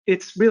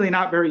 it's really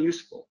not very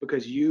useful,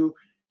 because you,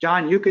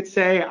 John, you could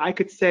say, I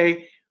could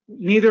say,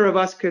 neither of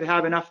us could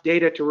have enough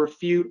data to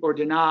refute or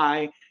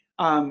deny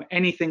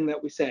anything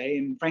that we say.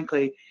 And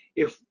frankly,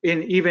 if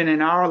even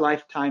in our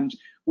lifetimes,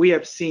 we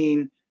have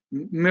seen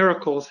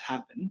miracles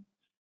happen.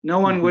 No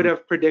one would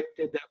have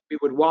predicted that we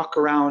would walk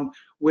around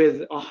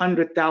with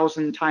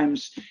 100,000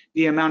 times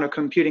the amount of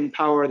computing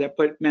power that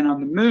put men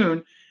on the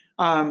moon,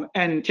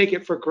 and take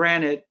it for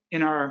granted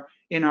in our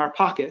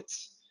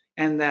pockets,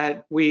 and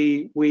that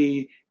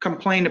we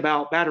complain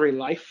about battery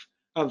life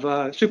of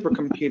a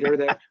supercomputer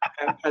that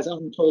has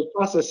untold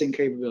processing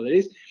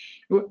capabilities.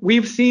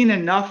 We've seen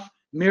enough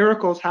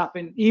miracles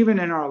happen even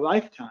in our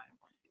lifetime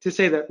to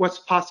say that what's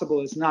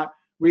possible is not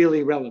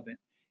really relevant.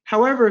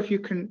 However, if you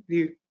can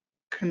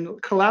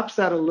collapse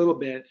that a little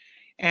bit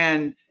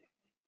and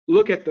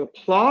look at the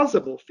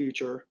plausible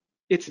future,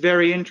 it's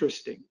very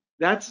interesting.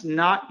 That's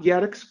not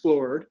yet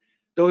explored.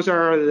 Those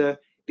are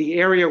the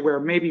area where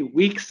maybe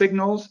weak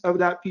signals of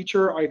that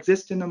future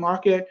exist in the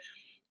market,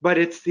 but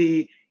it's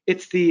the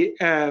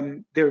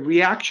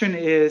reaction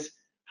is,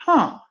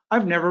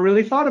 I've never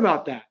really thought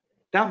about that.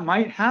 That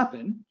might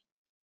happen.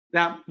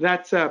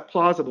 That's a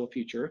plausible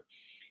future.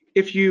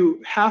 If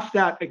you half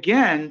that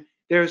again,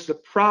 there's the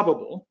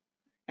probable,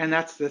 and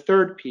that's the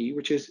third P,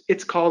 which is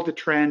it's called a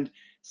trend.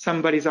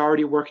 Somebody's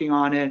already working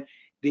on it.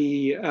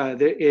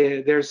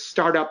 There's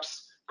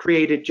startups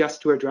created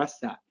just to address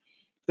that.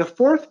 The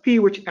fourth P,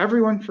 which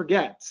everyone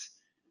forgets,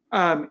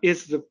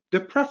 is the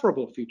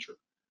preferable future.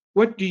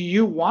 What do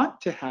you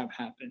want to have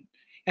happen?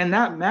 And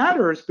that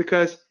matters,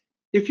 because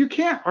if you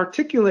can't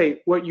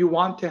articulate what you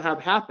want to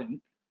have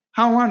happen,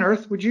 how on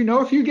earth would you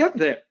know if you get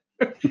there?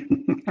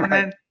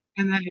 Right.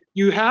 And then if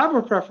you have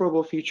a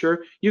preferable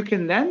future, you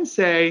can then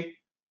say,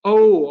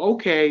 oh,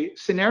 okay,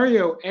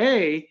 scenario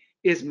A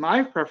is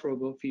my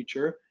preferable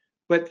future,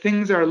 but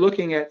things are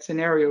looking at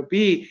scenario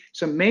B.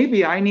 So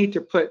maybe I need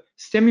to put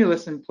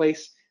stimulus in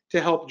place to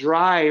help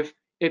drive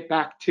it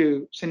back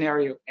to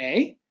scenario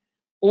A.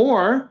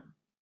 Or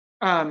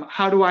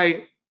how do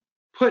I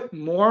put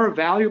more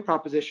value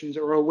propositions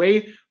or a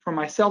way for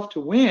myself to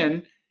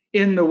win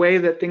in the way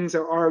that things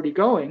are already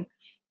going?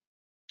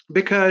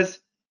 Because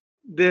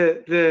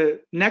the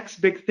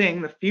next big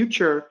thing, the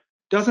future,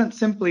 doesn't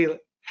simply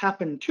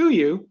happen to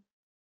you.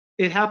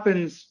 It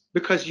happens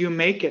because you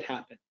make it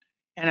happen.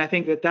 And I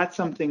think that that's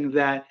something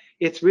that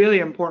it's really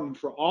important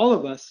for all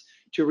of us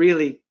to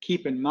really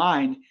keep in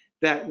mind,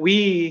 that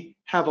we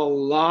have a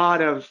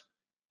lot of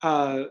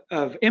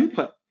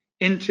input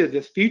into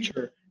this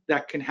future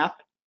that can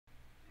happen.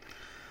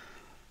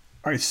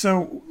 All right.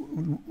 So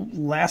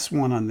last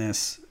one on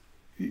this.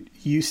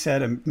 You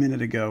said a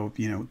minute ago,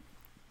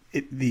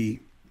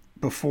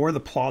 before the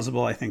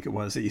plausible, I think it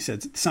was, that you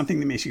said something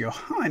that makes you go,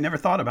 I never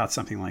thought about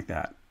something like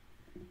that.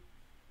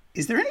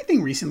 Is there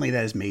anything recently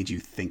that has made you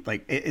think,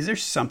 like, is there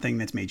something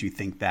that's made you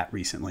think that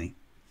recently?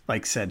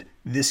 Like, said,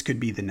 this could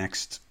be the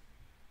next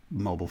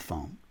mobile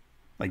phone.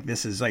 Like,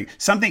 this is like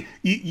something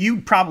you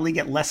probably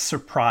get less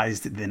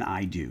surprised than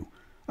I do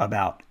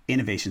about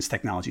innovations,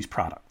 technologies,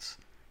 products.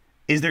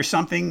 Is there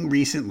something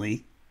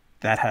recently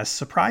that has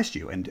surprised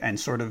you and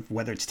sort of,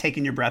 whether it's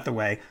taken your breath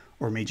away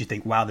or made you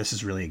think, wow, this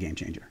is really a game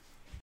changer?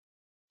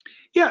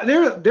 Yeah,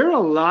 there are a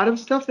lot of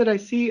stuff that I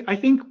see. I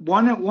think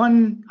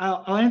one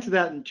I'll answer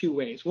that in two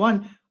ways.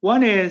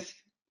 One is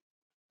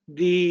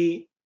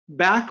the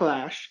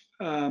backlash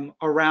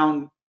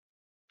around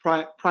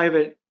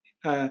private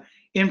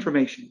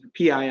information,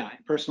 PII,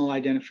 personal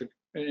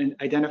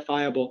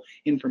identifiable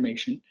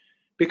information,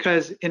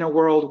 because in a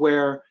world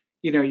where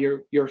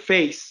your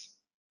face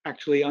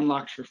actually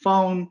unlocks your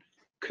phone,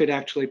 could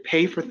actually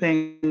pay for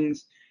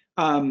things,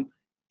 in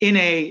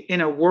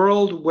a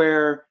world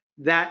where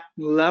that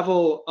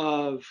level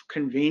of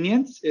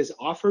convenience is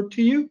offered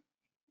to you,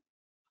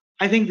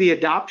 I think the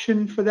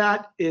adoption for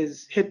that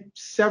is hit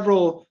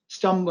several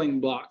stumbling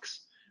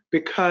blocks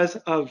because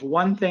of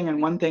one thing,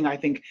 and one thing I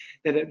think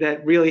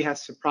that really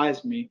has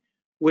surprised me,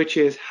 which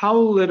is how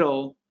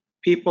little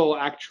people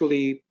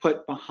actually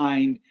put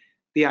behind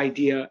the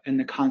idea and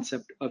the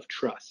concept of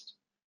trust.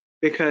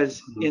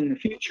 Because in the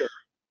future,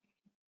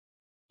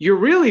 you're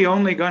really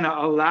only going to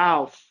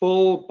allow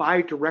full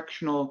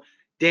bidirectional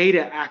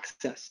data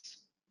access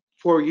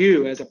for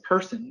you as a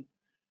person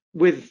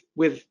with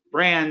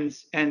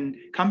brands and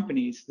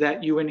companies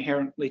that you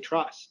inherently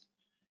trust.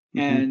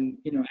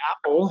 Mm-hmm. And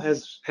Apple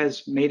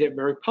has made it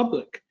very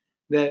public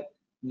that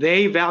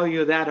they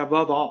value that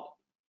above all.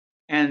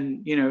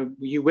 And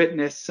you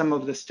witness some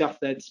of the stuff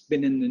that's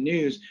been in the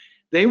news.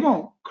 They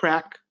won't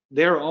crack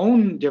their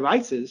own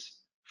devices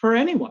for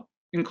anyone,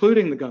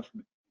 including the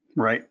government.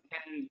 Right.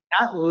 And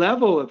that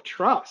level of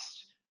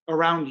trust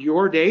around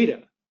your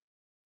data,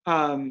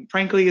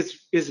 frankly,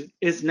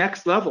 is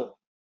next level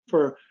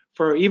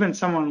for even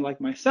someone like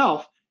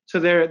myself. So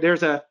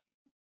there's a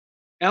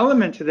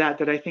element to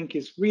that I think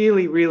is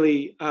really,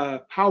 really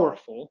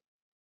powerful.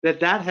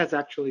 That has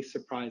actually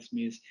surprised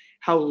me, is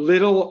how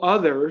little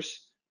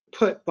others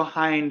put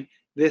behind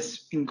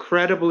this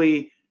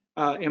incredibly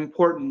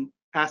important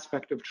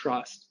aspect of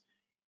trust.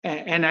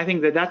 And I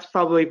think that's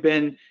probably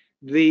been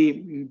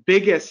the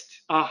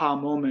biggest aha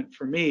moment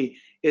for me,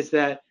 is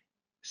that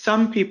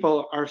some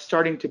people are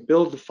starting to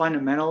build the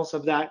fundamentals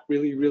of that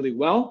really, really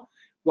well,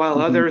 while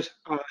Mm-hmm. others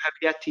have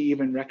yet to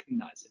even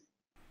recognize it.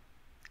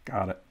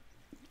 Got it.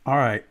 All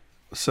right.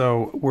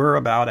 So we're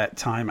about at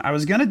time. I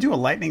was going to do a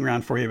lightning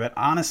round for you, but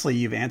honestly,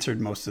 you've answered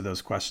most of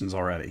those questions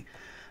already.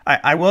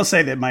 I will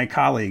say that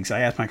I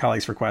asked my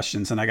colleagues for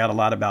questions, and I got a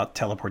lot about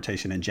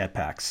teleportation and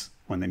jetpacks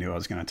when they knew I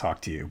was going to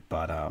talk to you.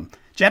 But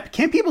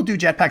can't people do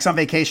jetpacks on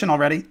vacation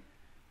already?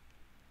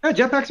 Yeah,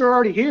 jetpacks are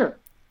already here.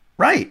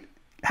 Right.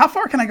 How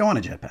far can I go on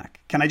a jetpack?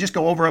 Can I just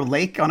go over a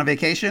lake on a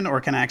vacation, or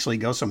can I actually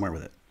go somewhere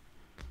with it?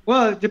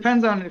 Well, it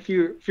depends on if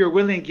you're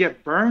willing to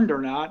get burned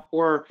or not,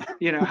 or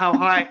how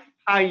high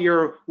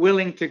you're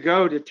willing to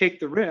go to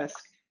take the risk.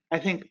 I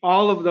think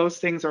all of those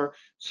things are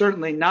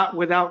certainly not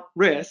without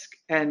risk,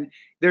 and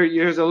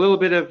there's a little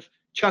bit of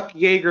Chuck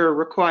Yeager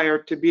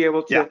required to be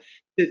able Yeah.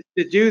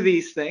 to do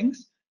these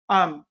things.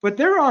 But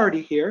they're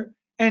already here,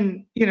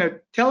 and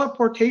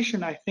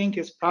teleportation, I think,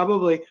 is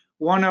probably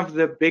one of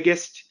the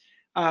biggest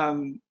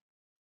um,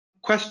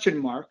 question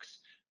marks,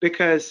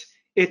 because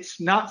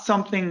it's not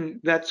something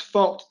that's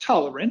fault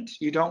tolerant.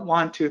 You don't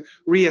want to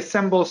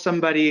reassemble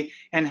somebody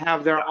and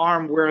have their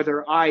arm where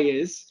their eye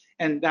is,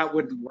 and that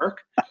wouldn't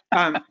work.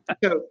 Um,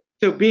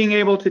 so being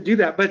able to do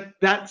that. But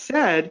that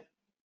said,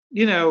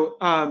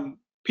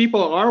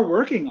 people are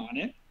working on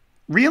it,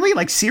 Really?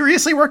 Like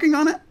seriously working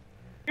on it?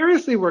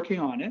 seriously working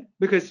on it,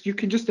 because you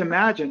can just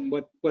imagine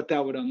what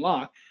that would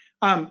unlock.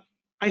 Um,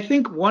 I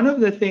think one of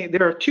the things,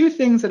 there are two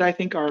things that I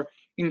think are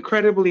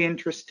incredibly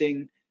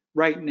interesting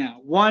right now.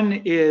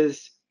 One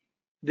is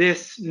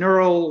this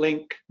neural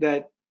link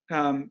that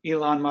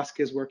Elon Musk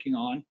is working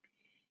on.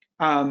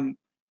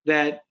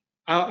 That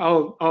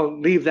I'll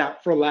leave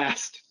that for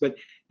last. But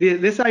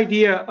this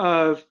idea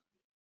of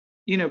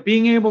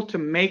being able to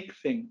make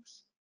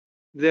things,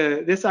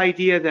 this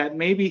idea that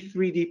maybe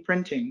 3D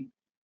printing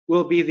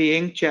will be the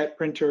inkjet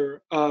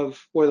printer or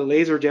the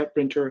laser jet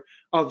printer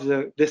of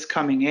this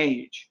coming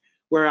age,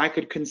 where I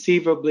could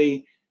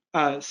conceivably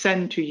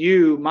send to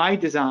you my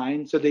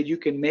design so that you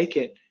can make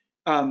it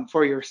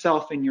for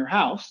yourself in your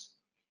house,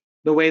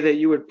 the way that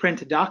you would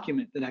print a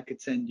document that I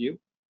could send you.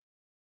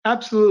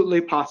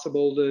 Absolutely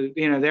possible.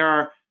 There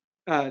are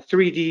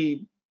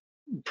 3D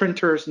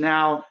printers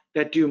now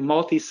that do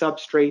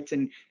multi-substrates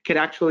and could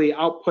actually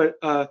output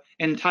an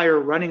entire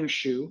running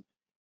shoe,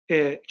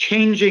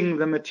 changing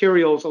the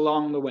materials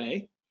along the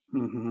way,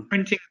 Mm-hmm.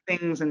 printing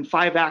things in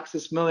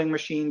 5-axis milling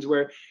machines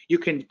where you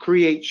can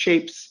create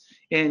shapes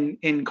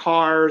in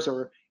cars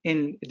or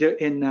in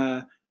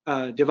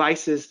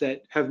devices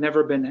that have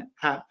never been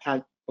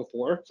had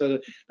before. So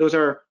those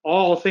are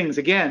all things,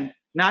 again,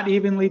 not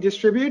evenly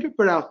distributed,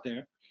 but out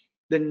there.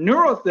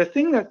 The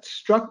thing that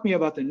struck me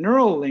about the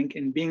neural link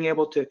and being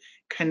able to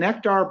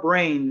connect our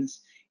brains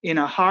in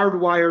a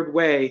hardwired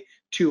way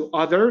to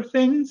other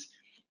things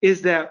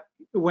is that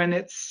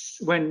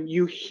when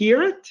you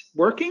hear it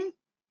working,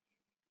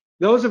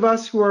 those of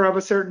us who are of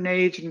a certain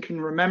age and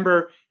can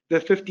remember the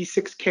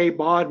 56K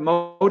baud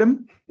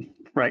modem,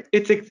 Right.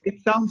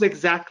 it sounds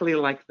exactly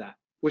like that,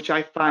 which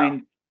I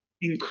find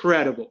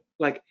incredible.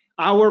 Like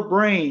our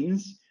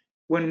brains,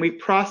 when we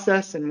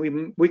process and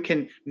we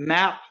can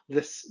map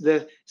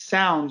the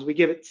sounds, we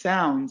give it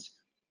sounds,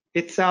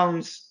 it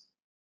sounds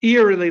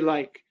eerily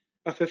like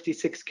a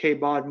 56K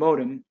baud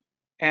modem,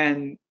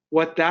 and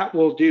what that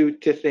will do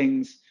to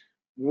things,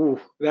 woo,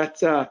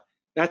 that's a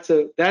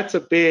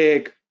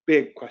big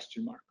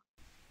question mark.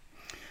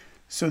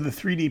 So the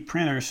 3D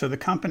printer, so the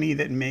company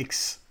that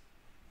makes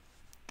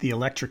the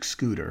electric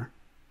scooter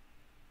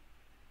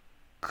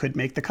could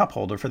make the cup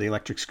holder for the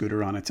electric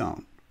scooter on its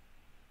own,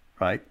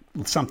 right?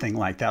 Something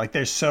like that. Like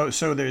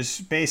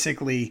there's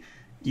basically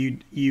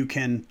you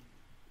can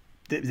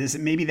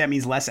maybe that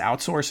means less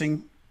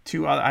outsourcing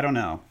to I don't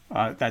know.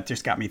 That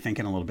just got me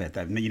thinking a little bit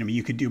that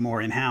you could do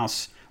more in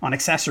house on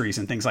accessories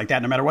and things like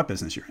that, no matter what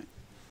business you're in.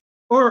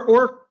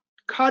 Or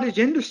cottage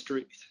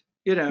industries,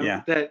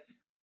 Yeah. that,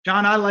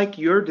 John, I like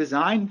your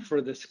design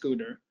for the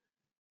scooter.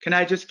 Can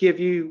I just give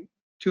you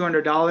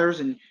 $200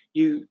 and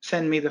you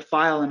send me the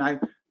file and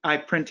I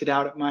print it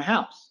out at my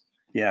house?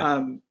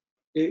 Yeah.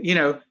 You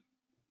know,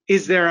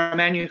 is there a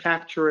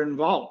manufacturer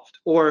involved?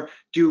 Or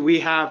do we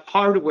have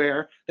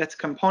hardware that's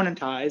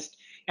componentized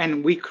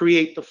and we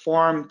create the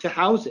form to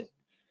house it?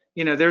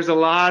 There's a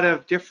lot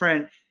of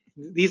different,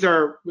 these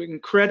are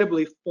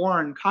incredibly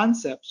foreign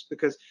concepts,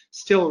 because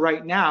still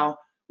right now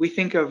we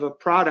think of a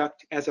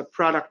product as a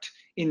product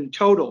in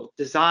total,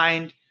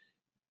 designed,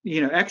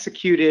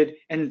 executed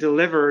and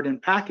delivered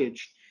and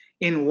packaged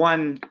in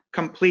one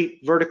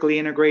complete vertically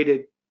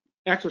integrated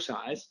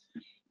exercise,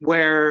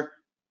 where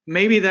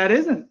maybe that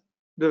isn't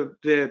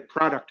the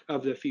product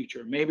of the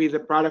future. Maybe the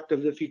product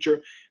of the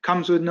future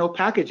comes with no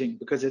packaging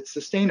because it's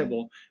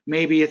sustainable.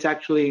 Maybe it's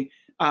actually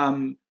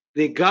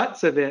the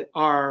guts of it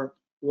are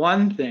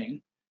one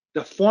thing,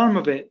 the form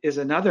of it is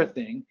another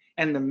thing,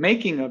 and the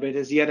making of it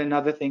is yet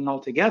another thing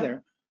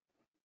altogether.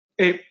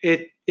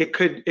 It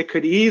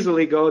could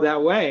easily go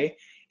that way,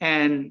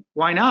 and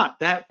why not?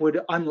 That would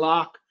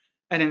unlock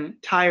an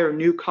entire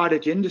new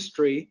cottage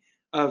industry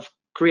of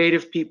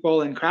creative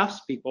people and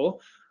craftspeople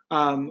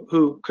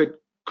who could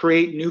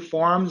create new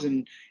forms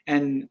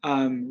and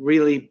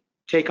really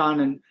take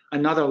on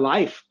another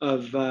life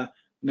of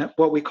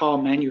what we call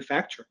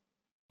manufacture.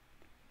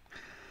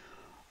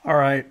 All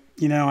right.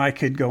 I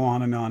could go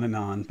on and on and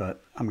on,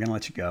 but I'm going to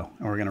let you go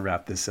and we're going to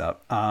wrap this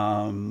up.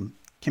 Can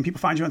people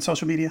find you on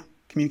social media?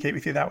 Communicate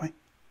with you that way?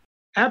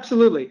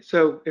 Absolutely.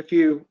 So if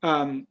you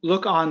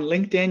look on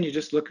LinkedIn, you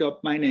just look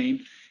up my name,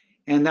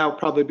 and that'll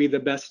probably be the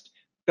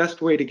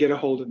best way to get a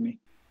hold of me.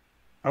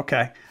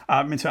 Okay.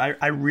 Minsoo,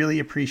 I really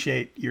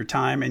appreciate your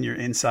time and your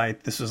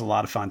insight. This was a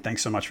lot of fun.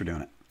 Thanks so much for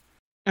doing it.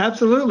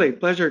 Absolutely.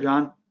 Pleasure,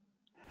 John.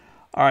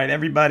 All right,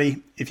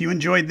 everybody. If you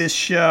enjoyed this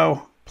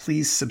show,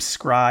 please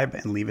subscribe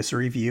and leave us a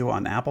review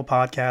on Apple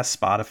Podcasts,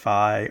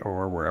 Spotify,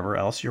 or wherever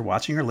else you're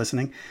watching or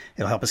listening.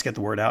 It'll help us get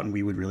the word out, and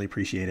we would really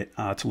appreciate it.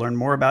 To learn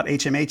more about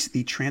HMH,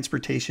 the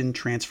Transportation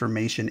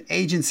Transformation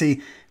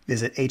Agency,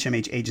 visit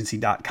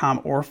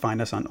hmhagency.com or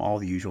find us on all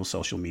the usual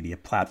social media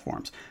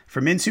platforms.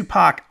 For Minsoo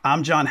Pak,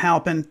 I'm John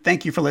Halpin.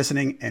 Thank you for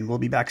listening, and we'll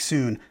be back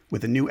soon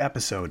with a new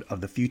episode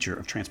of the Future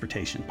of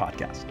Transportation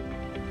podcast.